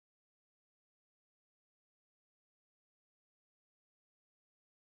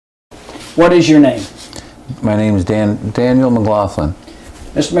What is your name? My name is Daniel McLaughlin.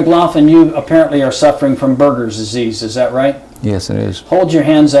 Mr. McLaughlin, you apparently are suffering from Buerger's disease, is that right? Yes, it is. Hold your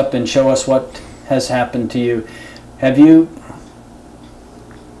hands up and show us what has happened to you. Have you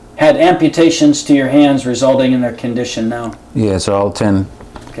had amputations to your hands resulting in their condition now? Yes, all 10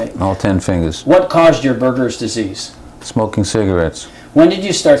 fingers. What caused your Buerger's disease? Smoking cigarettes. When did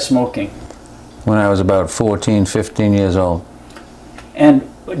you start smoking? When I was about 14, 15 years old. And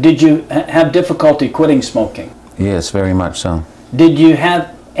did you have difficulty quitting smoking? Yes, very much so. Did you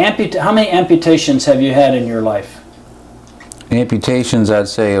have how many amputations have you had in your life? Amputations, I'd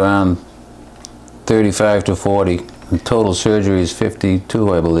say around 35 to 40. And total surgery is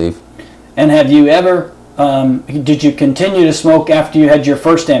 52, I believe. And have you ever, did you continue to smoke after you had your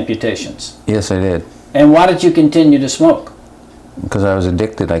first amputations? Yes, I did. And why did you continue to smoke? Because I was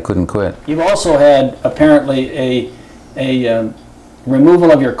addicted, I couldn't quit. You've also had apparently a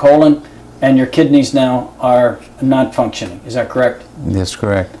removal of your colon, and your kidneys now are not functioning. Is that correct? That's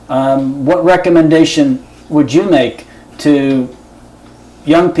correct. What recommendation would you make to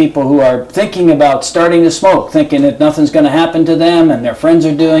young people who are thinking about starting to smoke, thinking that nothing's going to happen to them and their friends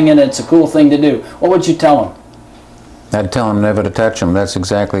are doing it, it's a cool thing to do? What would you tell them? I'd tell them never to touch them. That's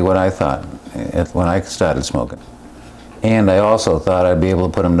exactly what I thought when I started smoking. And I also thought I'd be able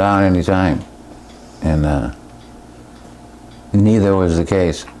to put them down any time. And neither was the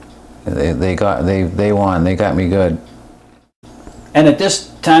case. They won. They got me good. And at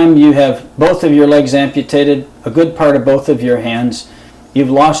this time you have both of your legs amputated, a good part of both of your hands. You've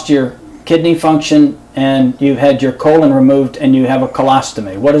lost your kidney function and you've had your colon removed and you have a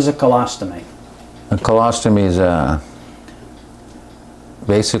colostomy. What is a colostomy? A colostomy is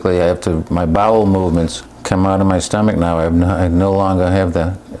basically my bowel movements come out of my stomach now. I no longer have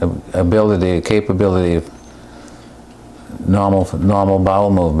the capability of normal bowel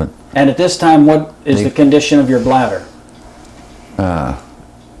movement. And at this time, what is the condition of your bladder?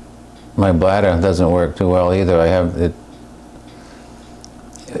 My bladder doesn't work too well either. I have it.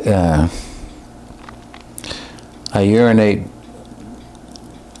 I urinate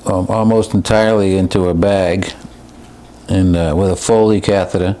almost entirely into a bag, and with a Foley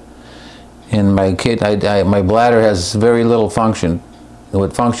catheter. And my bladder has very little function.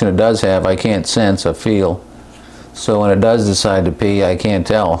 What function it does have, I can't sense or feel. So when it does decide to pee, I can't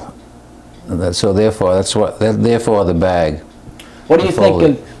tell. So therefore, therefore the bag. What do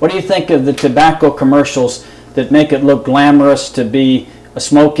you think of the tobacco commercials that make it look glamorous to be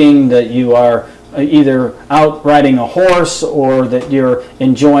smoking, that you are either out riding a horse or that you're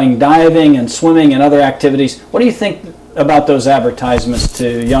enjoying diving and swimming and other activities? What do you think about those advertisements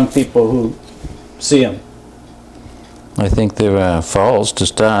to young people who see them? I think they're false to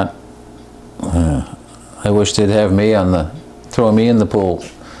start. I wish they'd have me throw me in the pool.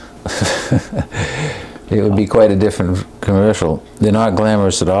 It would be quite a different commercial. They're not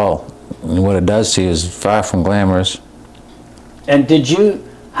glamorous at all. And what it does to you is far from glamorous. And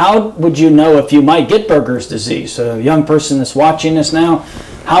how would you know if you might get Buerger's disease? So a young person that's watching this now,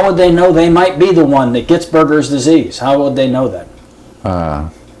 how would they know they might be the one that gets Buerger's disease? How would they know that?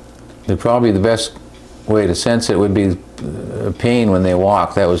 Probably the best way to sense it would be pain when they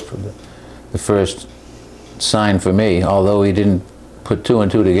walk. That was the first sign for me, although we didn't put two and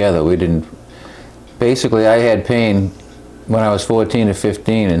two together. We didn't. Basically, I had pain when I was 14 or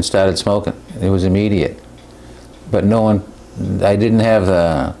 15 and started smoking. It was immediate. But I didn't have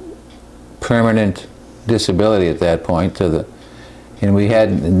the permanent disability at that point. And we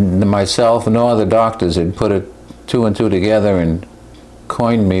had, myself and no other doctors had put two and two together and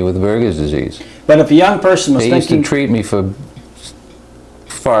coined me with Buerger's disease. But if a young person was They used to treat me for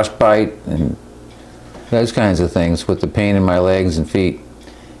frostbite and those kinds of things with the pain in my legs and feet.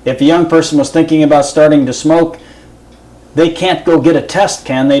 If a young person was thinking about starting to smoke, they can't go get a test,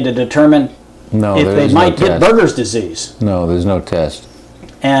 can they, to determine if they might get Buerger's disease? No, there's no test.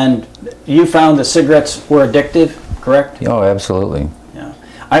 And you found that cigarettes were addictive, correct? Oh, absolutely.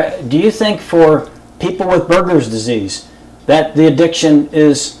 Yeah. Do you think for people with Buerger's disease that the addiction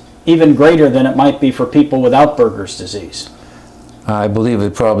is even greater than it might be for people without Buerger's disease? I believe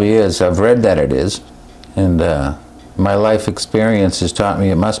it probably is. I've read that it is. And my life experience has taught me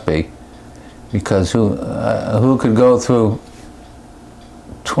it must be, because who could go through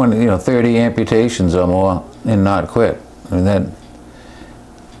 30 amputations or more and not quit? I mean,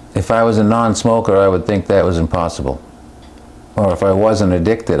 if I was a non-smoker, I would think that was impossible. Or if I wasn't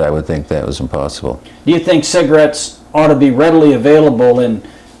addicted, I would think that was impossible. Do you think cigarettes ought to be readily available in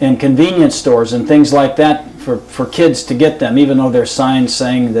convenience stores and things like that for kids to get them, even though there's signs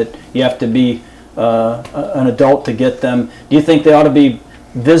saying that you have to be an adult to get them? Do you think they ought to be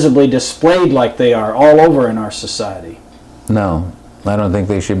visibly displayed like they are all over in our society. No, I don't think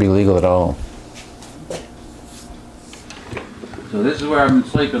they should be legal at all. So this is where I've been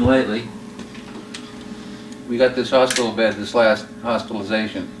sleeping lately. We got this hospital bed, this last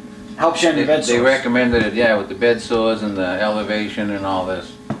hospitalization. Helps you in your bed sores. They recommended it, yeah, with the bed sores and the elevation and all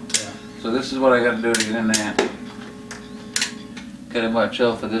this. Yeah. So this is what I got to do to get in there. Gotta watch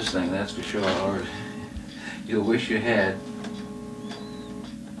out for this thing, that's for sure. Or you'll wish you had.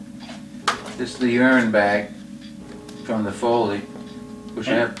 This is the urine bag from the Foley, which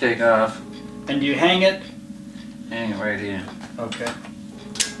I have to take off. And do you hang it? Hang it right here. Okay.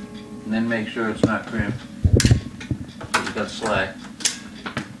 And then make sure it's not crimped. It's got slack.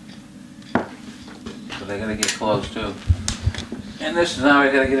 But I gotta get close too. And this is how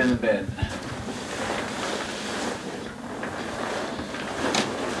I gotta get in the bed.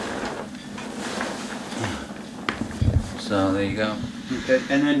 So there you go. Okay,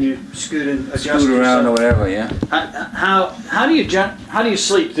 and then you scoot and adjust Scoot around or yourself. whatever, yeah. How do you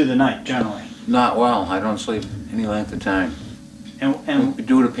sleep through the night generally? Not well. I don't sleep any length of time. And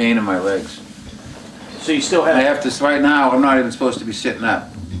Due to pain in my legs. so you still have. I have to. Right now, I'm not even supposed to be sitting up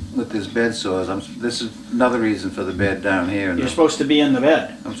with this bed sores. This is another reason for the bed down here. You're supposed to be in the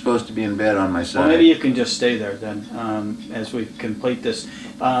bed. I'm supposed to be in bed on my side. Well, maybe you can just stay there then, as we complete this.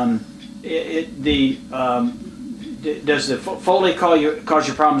 Does the Foley cause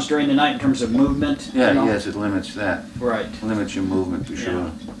you problems during the night in terms of movement? Yeah, you know? yes, it limits that. Right. Limits your movement for sure.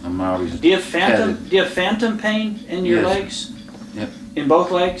 Yeah. I'm always Do you have phantom? headed. Do you have phantom pain in your Yes. legs? Yep. In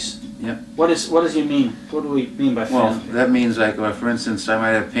both legs? Yep. What does he mean? What do we mean by Well, phantom? that means like, for instance, I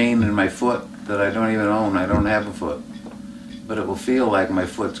might have pain in my foot that I don't even own. I don't have a foot. But it will feel like my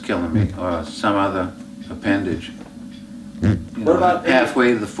foot's killing me or some other appendage. You know, about-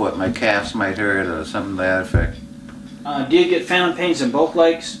 halfway to the foot, my calves might hurt or something to that effect. Do you get phantom pains in both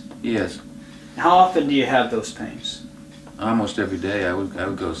legs? Yes. How often do you have those pains? Almost every day. I would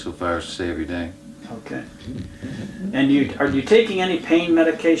go so far as to say every day. Okay. And are you taking any pain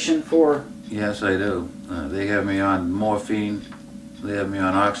medication for? Yes, I do. They have me on morphine. They have me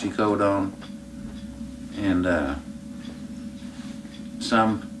on oxycodone. And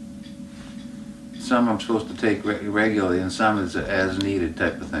some I'm supposed to take regularly, and some is as needed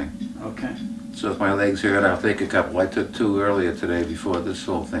type of thing. Okay. So if my legs hurt, I'll take a couple. I took 2 earlier today before this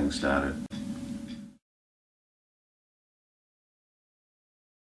whole thing started.